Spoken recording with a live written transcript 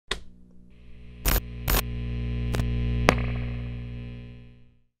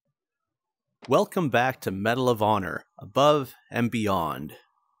Welcome back to Medal of Honor, Above and Beyond.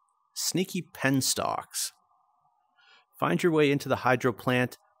 Sneaky Penstocks. Find your way into the hydro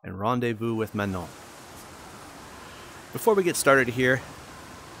plant and rendezvous with Manon. Before we get started here,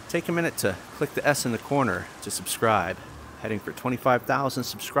 take a minute to click the S in the corner to subscribe. Heading for 25,000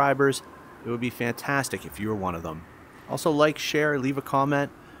 subscribers, it would be fantastic if you were one of them. Also like, share, leave a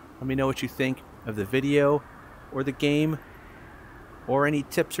comment. Let me know what you think of the video or the game, or any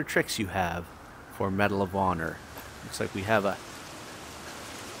tips or tricks you have for Medal of Honor. Looks like we have a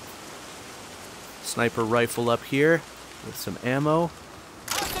sniper rifle up here with some ammo.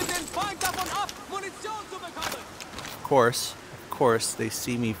 Of course, they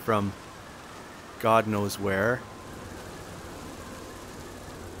see me from God knows where.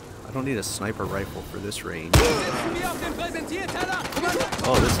 I don't need a sniper rifle for this range.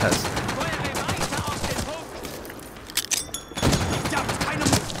 Oh, this has...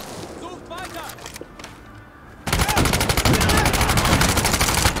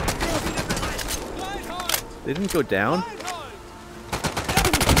 They didn't go down?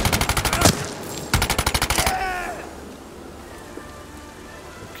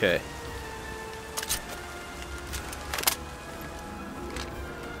 Okay.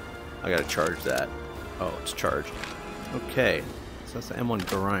 I gotta charge that. Oh, it's charged. Okay. So that's the M1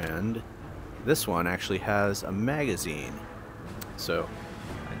 Garand. This one actually has a magazine. So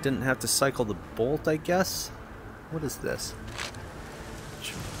I didn't have to cycle the bolt, I guess? What is this?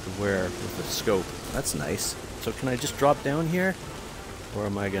 To wear with the scope. That's nice. So can I just drop down here? Or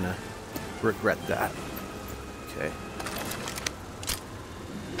am I gonna regret that? Okay.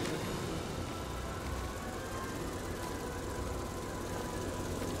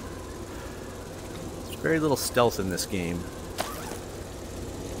 There's very little stealth in this game.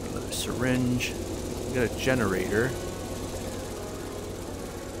 Another syringe. We got a generator.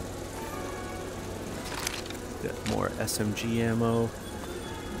 Got more SMG ammo.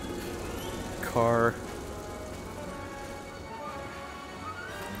 Car.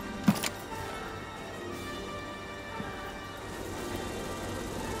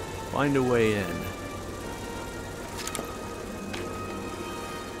 Find a way in.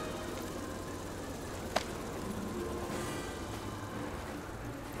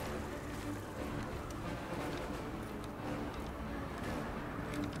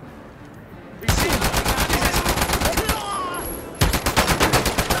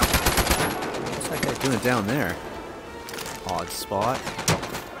 Doing it down there. Odd spot.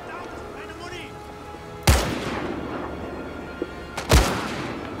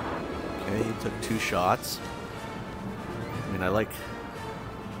 Okay, he took 2 shots. I mean, I like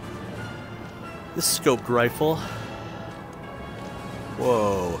this scoped rifle.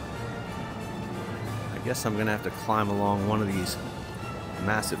 Whoa. I guess I'm gonna have to climb along one of these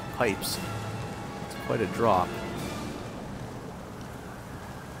massive pipes. It's quite a drop.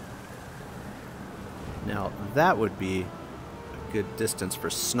 Now, that would be a good distance for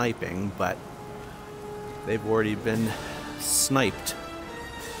sniping, but they've already been sniped.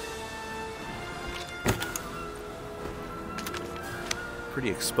 Pretty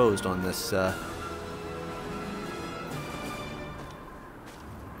exposed on this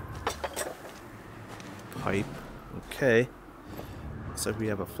pipe. Okay. Looks like we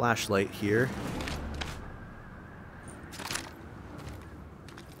have a flashlight here.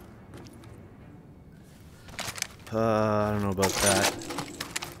 I don't know about that.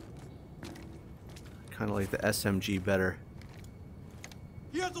 Kind of like the SMG better.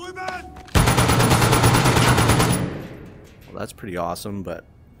 Well, that's pretty awesome, but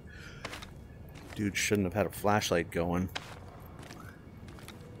dude shouldn't have had a flashlight going.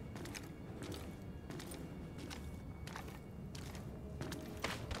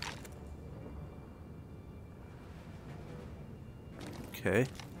 Okay.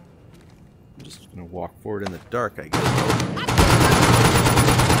 I'm just gonna walk forward in the dark, I guess.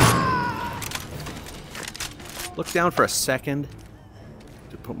 Look down for a second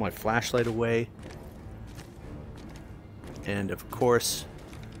to put my flashlight away. And of course,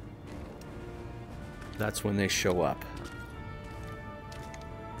 that's when they show up.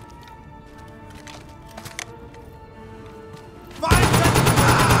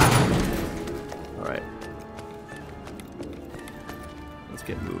 Alright. Let's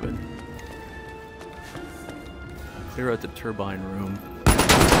get moving. Clear out the turbine room.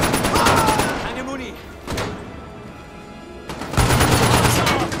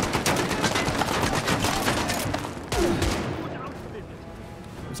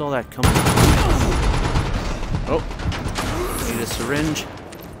 Where's all that coming from? Oh, need a syringe.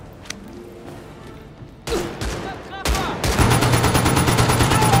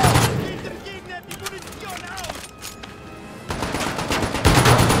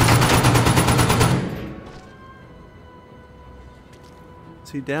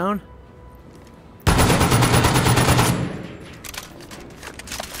 Is he down?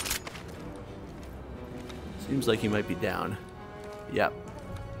 Seems like he might be down. Yep.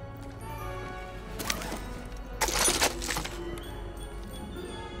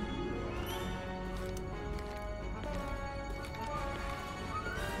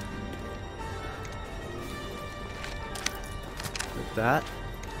 Like that.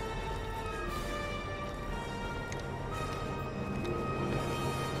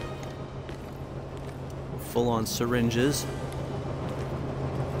 Full on syringes.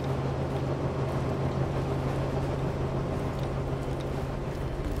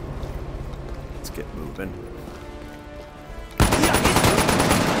 Let's get moving.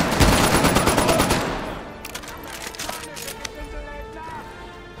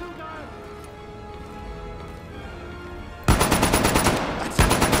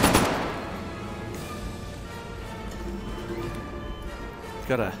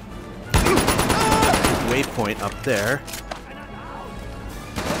 Got a waypoint up there.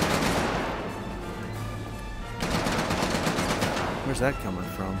 Where's that coming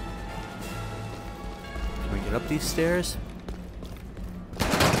from? Can we get up these stairs?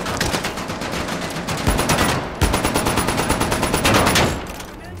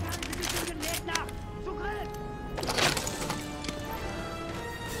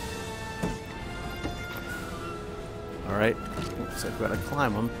 Alright, looks like we gotta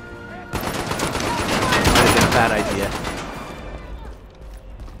climb them. Bad idea.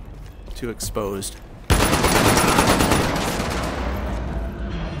 Too exposed.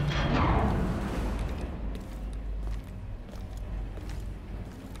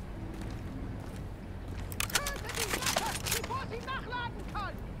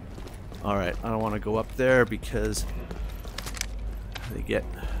 Alright, I don't want to go up there because they get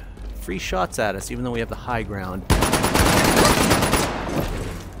free shots at us even though we have the high ground.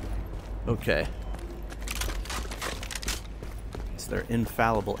 Okay. Their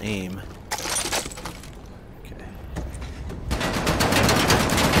infallible aim. Okay.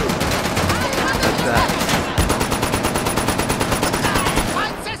 Like that.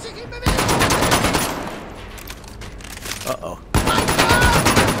 Uh-oh.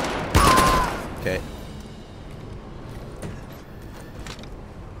 Okay.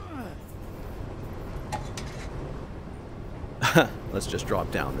 Let's just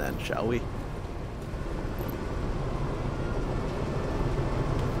drop down then, shall we?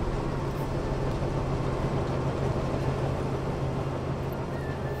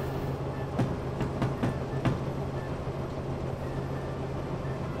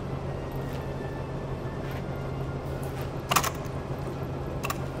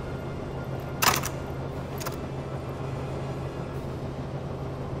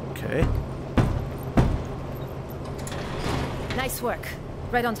 Okay. Nice work.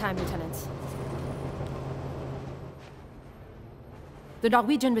 Right on time, Lieutenant. The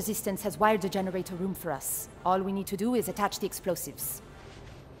Norwegian resistance has wired the generator room for us. All we need to do is attach the explosives.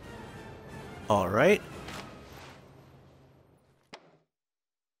 All right.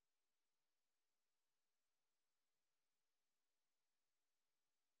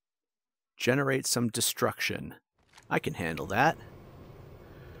 Generate some destruction. I can handle that.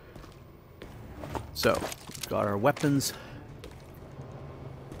 So, we've got our weapons.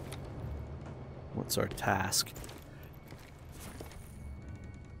 What's our task?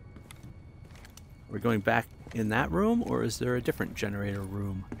 Are we going back in that room, or is there a different generator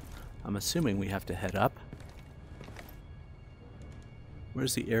room? I'm assuming we have to head up.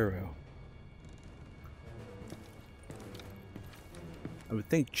 Where's the arrow? I would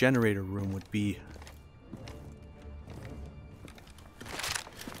think generator room would be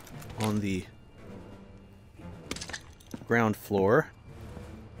on the ground floor,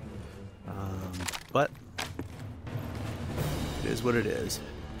 but it is what it is.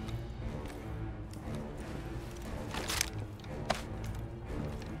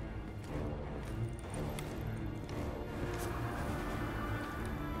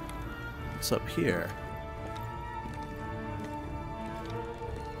 What's up here?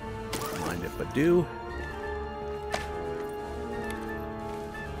 Mind if I do.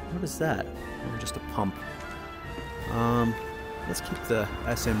 What is that? Oh, just a pump. Let's keep the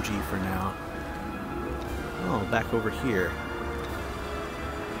SMG for now. Oh, back over here.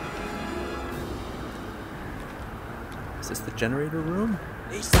 Is this the generator room?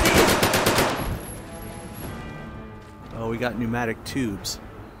 Oh, we got pneumatic tubes.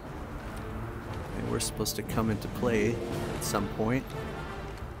 And we're supposed to come into play at some point.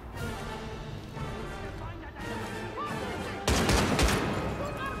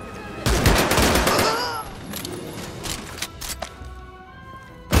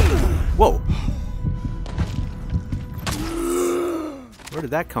 Whoa! Where did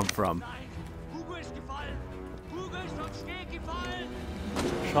that come from?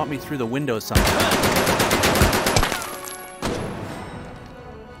 Shot me through the window somehow.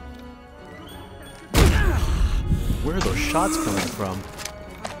 Where are those shots coming from?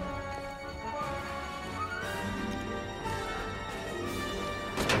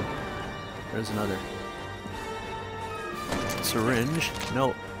 There's another syringe.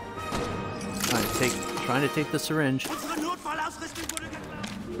 No. Trying to take the syringe.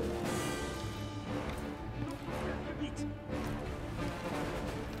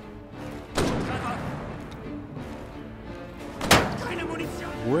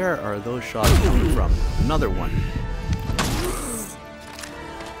 Where are those shots coming from? Another one.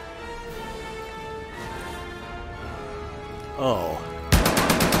 Oh.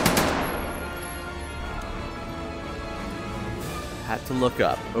 Had to look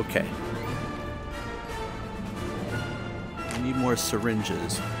up. Okay. I need more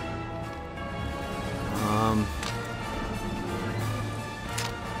syringes. I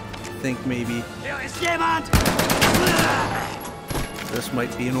think maybe this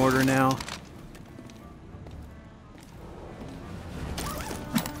might be in order now.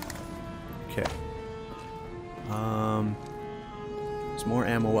 Okay. There's more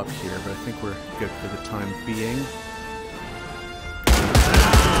ammo up here, but I think we're good for the time being.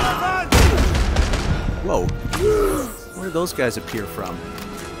 Whoa. Where do those guys appear from?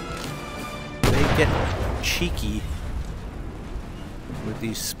 They get cheeky with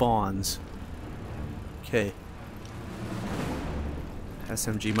these spawns. Okay.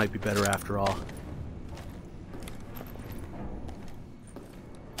 SMG might be better after all.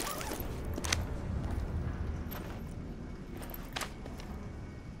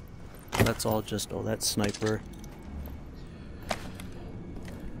 That's all just, oh, that's sniper.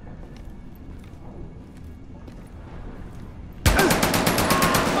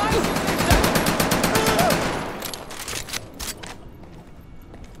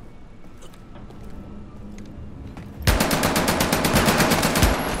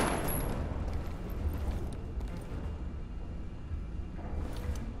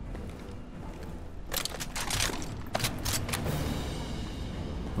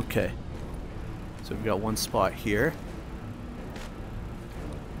 Okay, so we've got one spot here,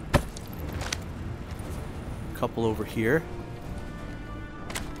 a couple over here,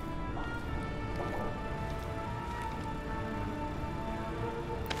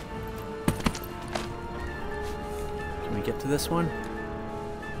 can we get to this one?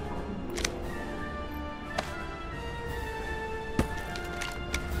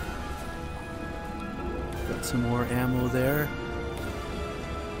 Got some more ammo there.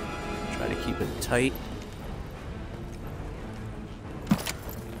 Try to keep it tight.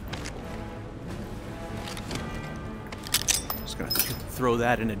 Just gonna throw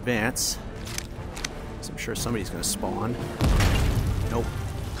that in advance, because I'm sure somebody's gonna spawn. Nope.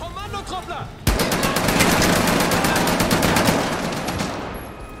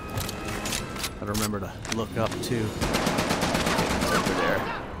 Gotta remember to look up too. It's over there.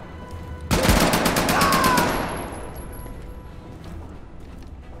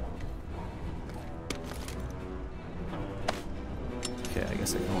 Okay, I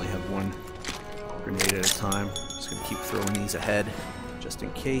guess I can only have one grenade at a time. Just gonna keep throwing these ahead, just in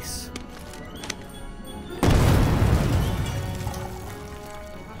case.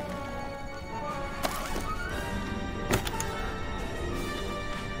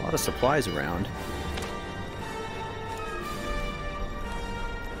 A lot of supplies around.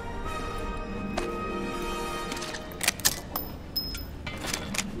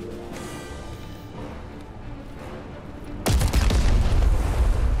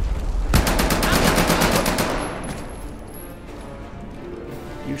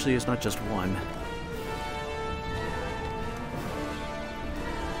 Usually it's not just one.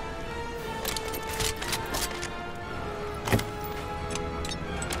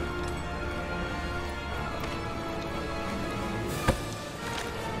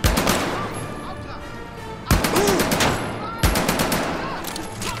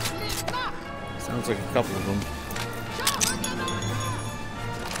 Sounds like a couple of them.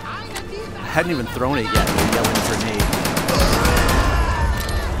 I hadn't even thrown it yet. They're yelling grenade.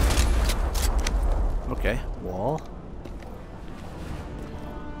 Okay, wall.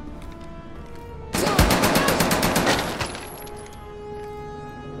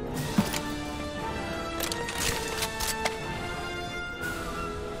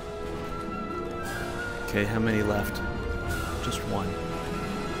 Okay, how many left? Just one.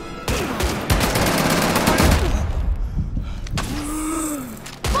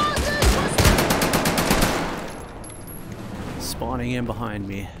 spawning in behind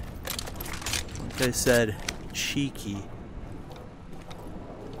me. Like I said, cheeky.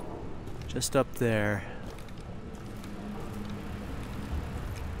 Just up there.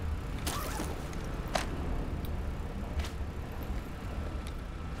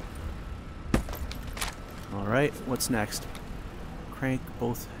 Alright, what's next? Crank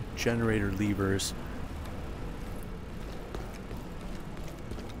both generator levers.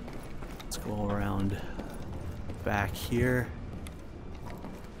 Let's go around back here.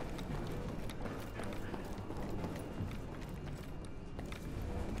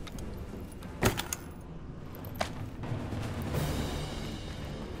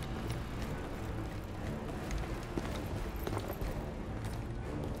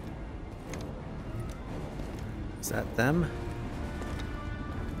 Is that them?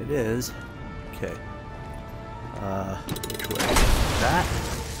 It is. Okay. Which way? That?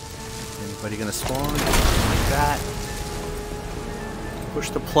 Anybody gonna spawn? Something like that. Push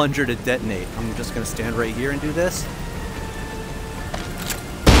the plunger to detonate. I'm just gonna stand right here and do this.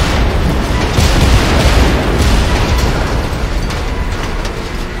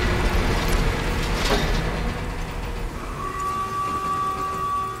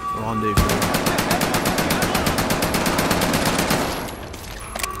 Rendezvous.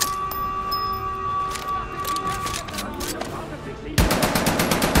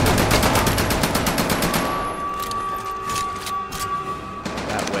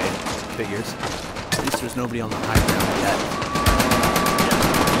 Figures. At least there's nobody on the high ground yet.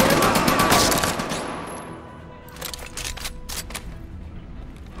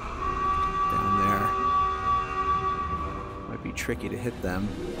 Down there. Might be tricky to hit them.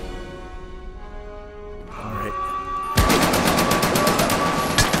 Alright.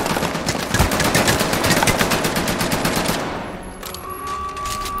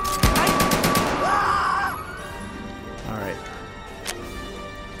 Alright.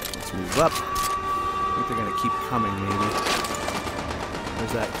 Move up. I think they're gonna keep coming, maybe.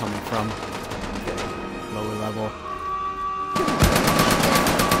 Where's that coming from? Okay, lower level.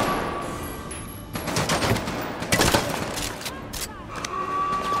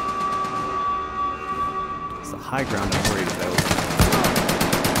 It's the high ground I'm worried about.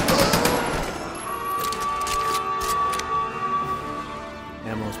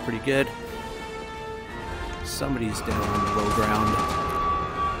 Ammo's pretty good. Somebody's down on the low ground.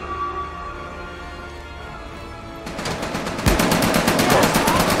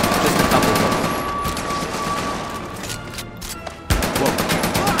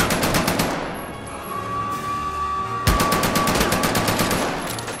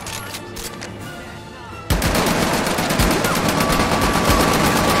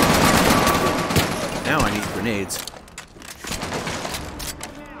 Now I need grenades.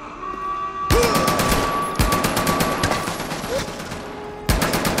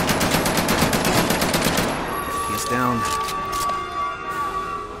 He's down.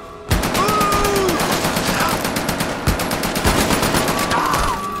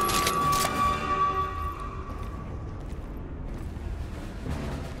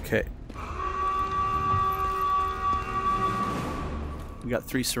 Okay. We got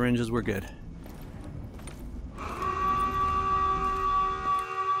 3 syringes, we're good.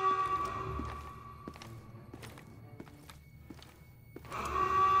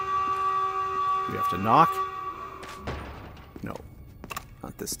 We have to knock? No,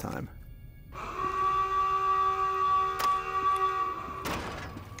 not this time.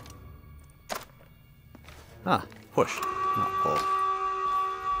 Ah, push, not pull.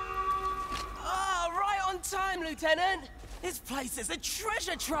 Oh, right on time, Lieutenant! This place is a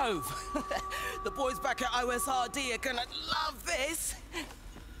treasure trove! The boys back at OSRD are gonna love this!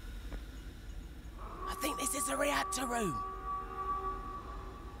 I think this is a reactor room.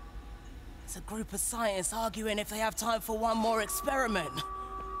 It's a group of scientists arguing if they have time for one more experiment.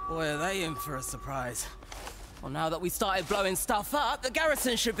 Boy, are they in for a surprise. Well, now that we started blowing stuff up, the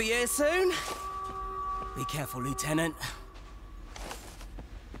garrison should be here soon. Be careful, Lieutenant.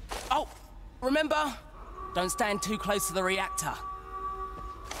 Oh, remember, don't stand too close to the reactor.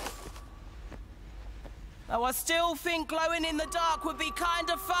 Though I still think glowing in the dark would be kind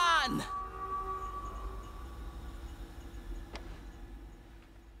of fun.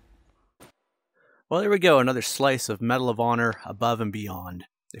 Well, there we go, another slice of Medal of Honor Above and Beyond.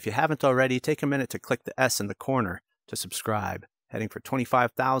 If you haven't already, take a minute to click the S in the corner to subscribe. Heading for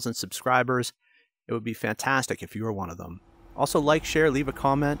 25,000 subscribers. It would be fantastic if you were one of them. Also, like, share, leave a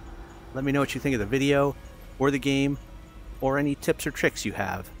comment. Let me know what you think of the video, or the game, or any tips or tricks you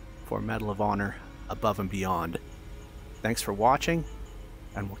have for Medal of Honor Above and Beyond. Thanks for watching,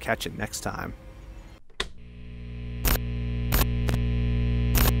 and we'll catch you next time.